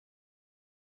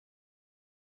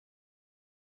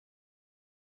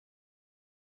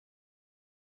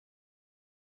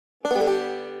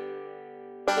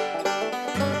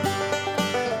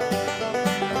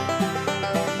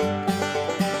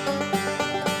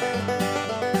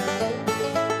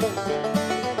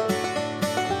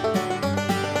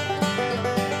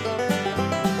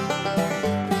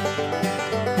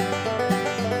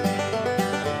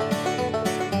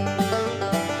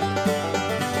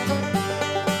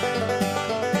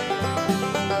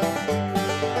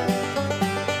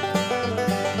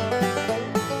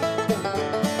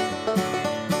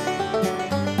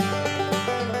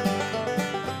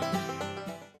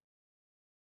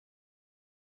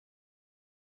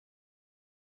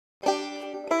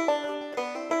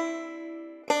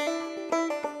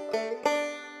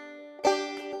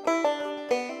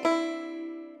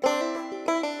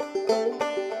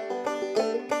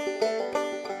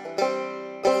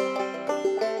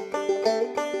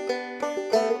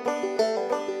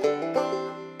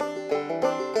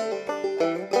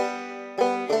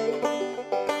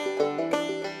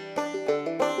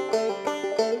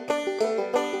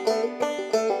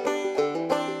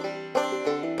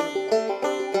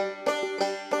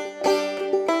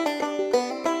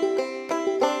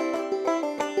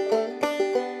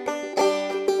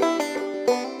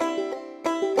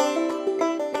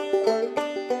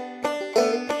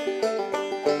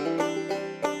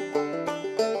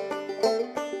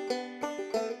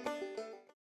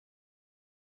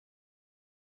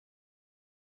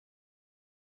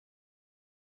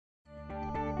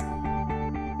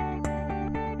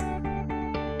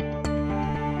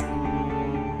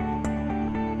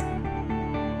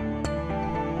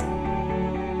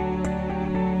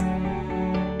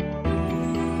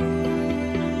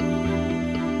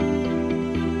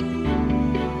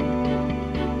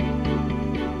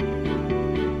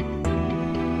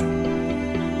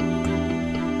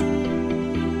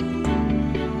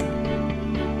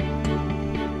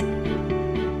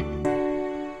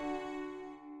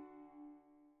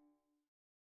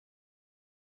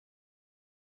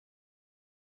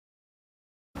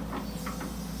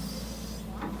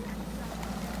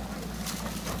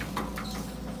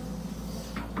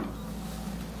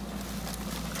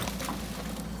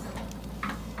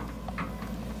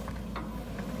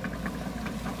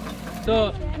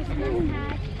So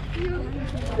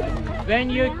when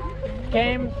you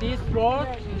came this road,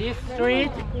 this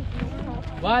street,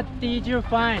 what did you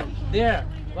find there?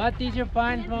 What did you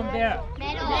find from there?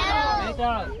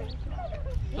 Metal.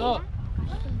 So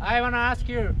I wanna ask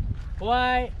you,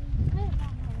 why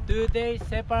do they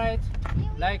separate,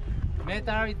 like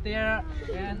metal is there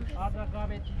and other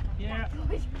garbage is here?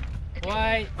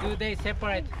 Why do they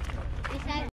separate?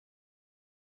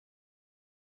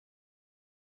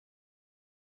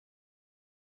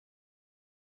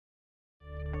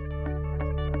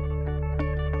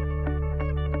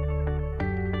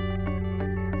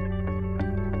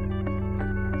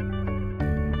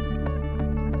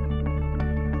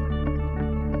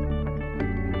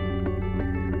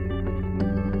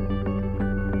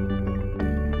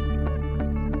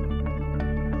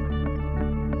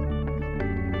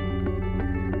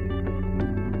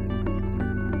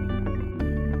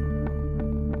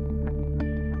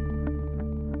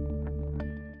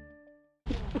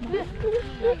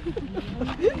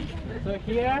 So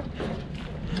here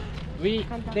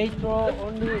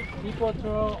people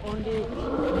throw only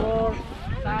small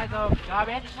size of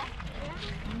garbage,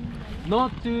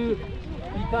 not to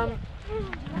become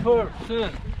full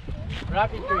soon,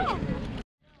 rapidly.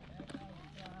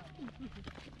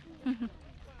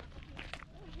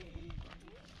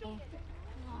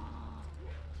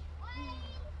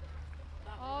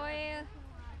 Oil,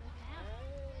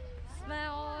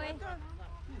 smell oil.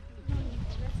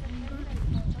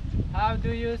 How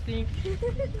do you think,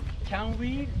 can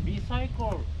we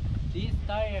recycle this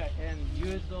tire and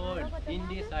use oil in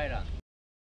this island?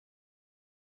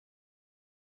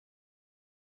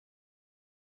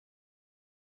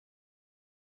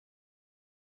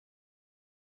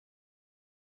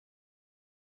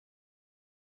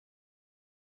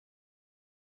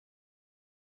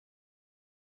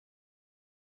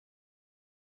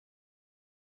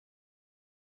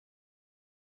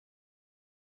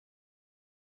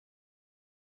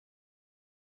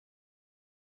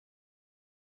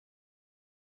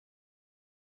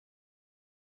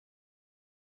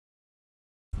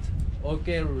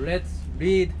 Okay, let's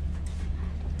read.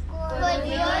 Could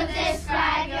you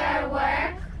describe your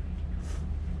work?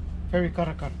 Very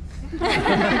karakar.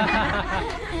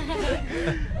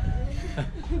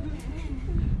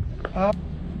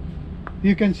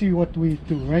 You can see what we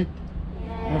do, right?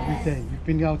 Yes. Every day. You've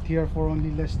been out here for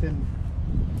only less than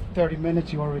 30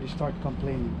 minutes, you already start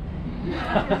complaining.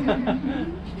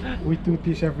 We do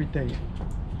this every day.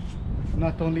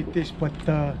 Not only this, but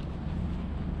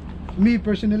me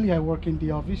personally, I work in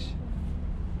the office,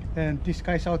 and these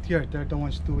guys out here, they're the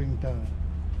ones doing the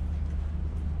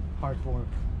hard work.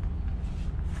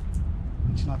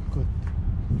 It's not good,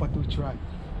 but we try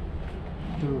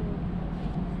to,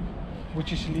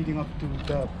 which is leading up to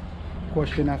the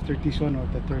question after this one, or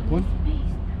the third one,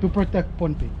 to protect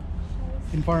Pohnpei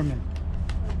environment.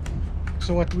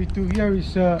 So what we do here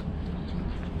is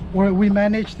where we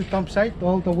manage the dump site,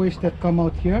 all the waste that come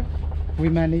out here, we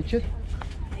manage it,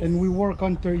 and we work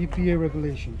under EPA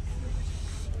regulation.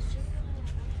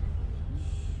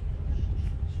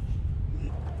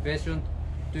 Question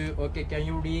 2. Okay, can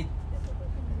you read?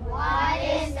 What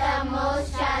is the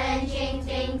most challenging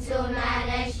thing to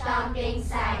manage dumping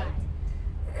site?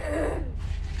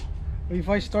 If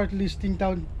I start listing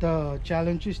down the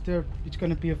challenges there, it's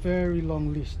going to be a very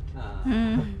long list.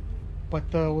 But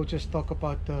we'll just talk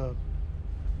about the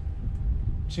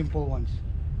simple ones.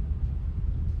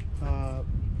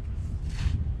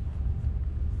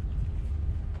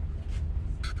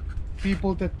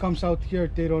 People that comes out here,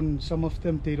 they don't, some of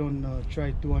them, they don't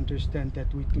try to understand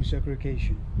that we do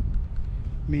segregation,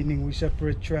 meaning we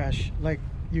separate trash. Like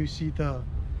you see the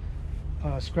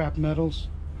scrap metals,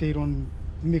 they don't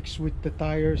mix with the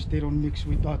tires, they don't mix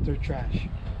with other trash.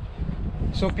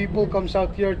 So people comes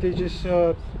out here, they just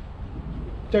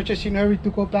they're just in a hurry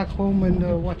to go back home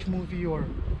and watch movie or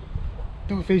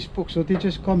do Facebook, so they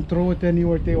just come throw it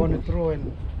anywhere they want to throw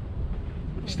and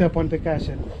step on the gas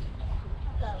and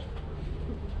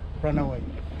run away.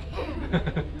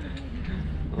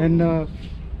 And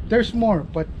there's more,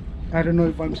 but I don't know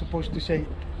if I'm supposed to say.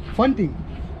 Funding.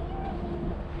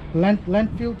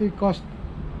 Landfill, they cost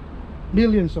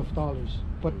millions of dollars,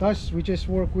 but us, we just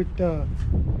work with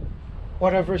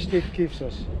whatever state gives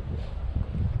us.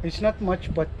 It's not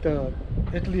much, but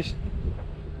at least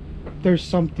there's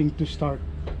something to start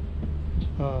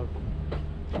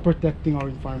protecting our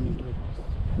environment with.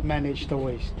 Manage the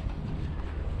waste.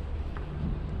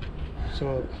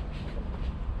 So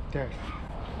there.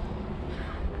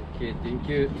 Okay, thank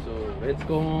you. So let's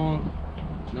go on.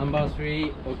 Number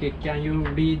 3. Okay, can you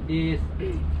read this?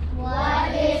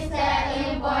 What is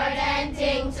the important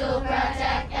thing to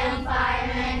protect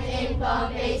environment in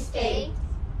Pohnpei State?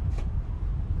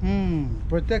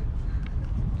 Protect.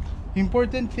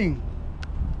 Important thing.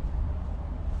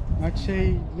 I'd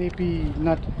say maybe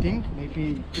not thing,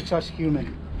 maybe it's us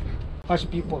human. Us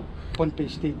people, Pohnpei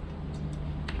State.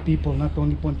 People, not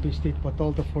only Pohnpei State, but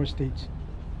all the 4 states.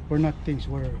 We're not things,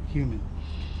 we're human.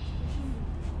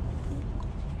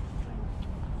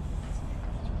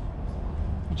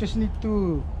 We just need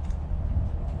to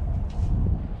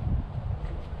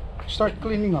start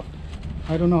cleaning up.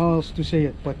 I don't know how else to say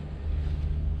it, but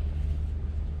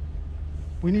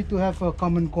we need to have a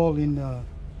common call in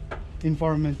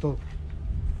environmental,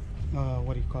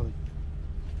 what do you call it?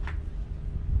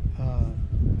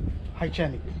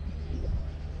 Hygienic.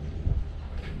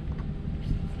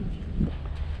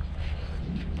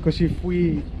 Because if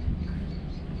we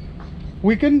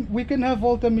can have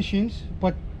all the machines,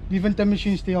 but even the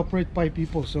machines, they operate by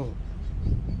people. So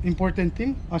important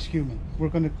thing, us human, we're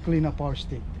gonna clean up our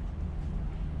state.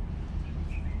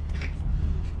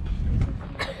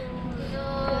 Do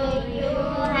you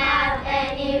have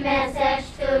any message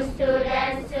to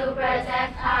students to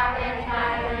protect our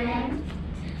environment?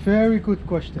 Very good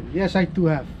question. Yes, I do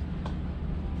have.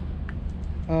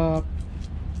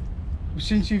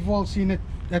 Since you've all seen it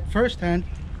at first hand,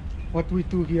 what we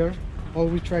do here, all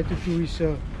we try to do is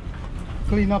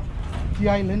clean up the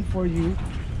island for you,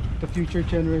 the future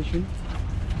generation.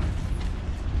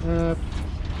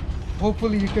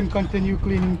 Hopefully you can continue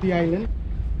cleaning the island.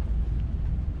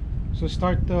 So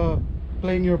start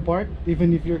playing your part.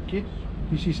 Even if you're a kid,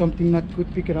 you see something not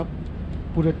good, pick it up,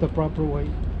 put it the proper way.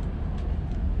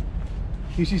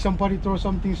 You see somebody throw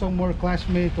something somewhere,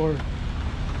 classmate, or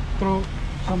throw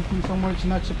something somewhere it's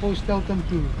not supposed, tell them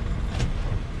to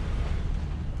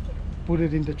put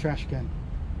it in the trash can.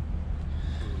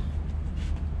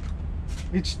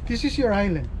 This is your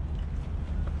island.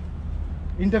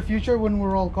 In the future, when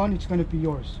we're all gone, it's gonna be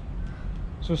yours.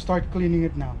 So start cleaning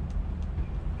it now.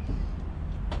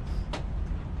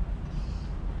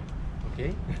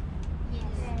 Okay?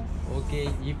 Okay,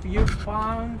 if you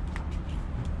found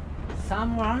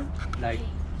someone like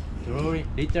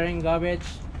littering garbage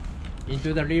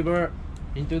into the river,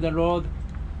 into the road,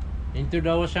 into the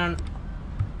ocean,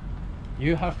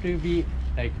 you have to be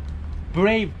like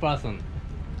brave person.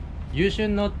 You should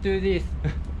not do this.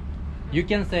 You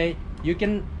can say, you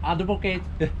can advocate.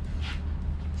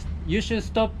 You should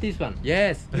stop this one.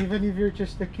 Yes. Even if you're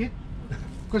just a kid,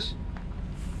 because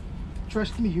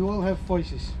trust me, you all have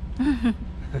voices.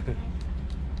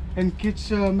 And kids'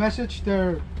 message,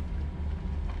 they're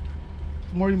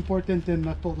more important than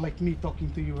like me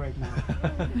talking to you right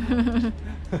now.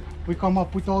 We come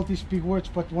up with all these big words,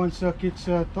 but once kids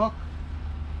talk,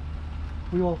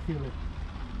 we all feel it.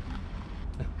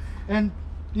 And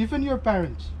even your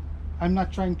parents, I'm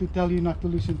not trying to tell you not to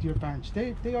listen to your parents.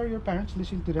 They are your parents,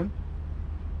 listen to them.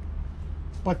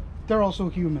 But they're also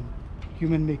human.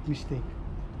 Human make mistake.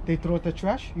 They throw the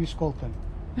trash, you scold them.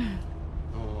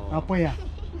 Oh. Apa ya?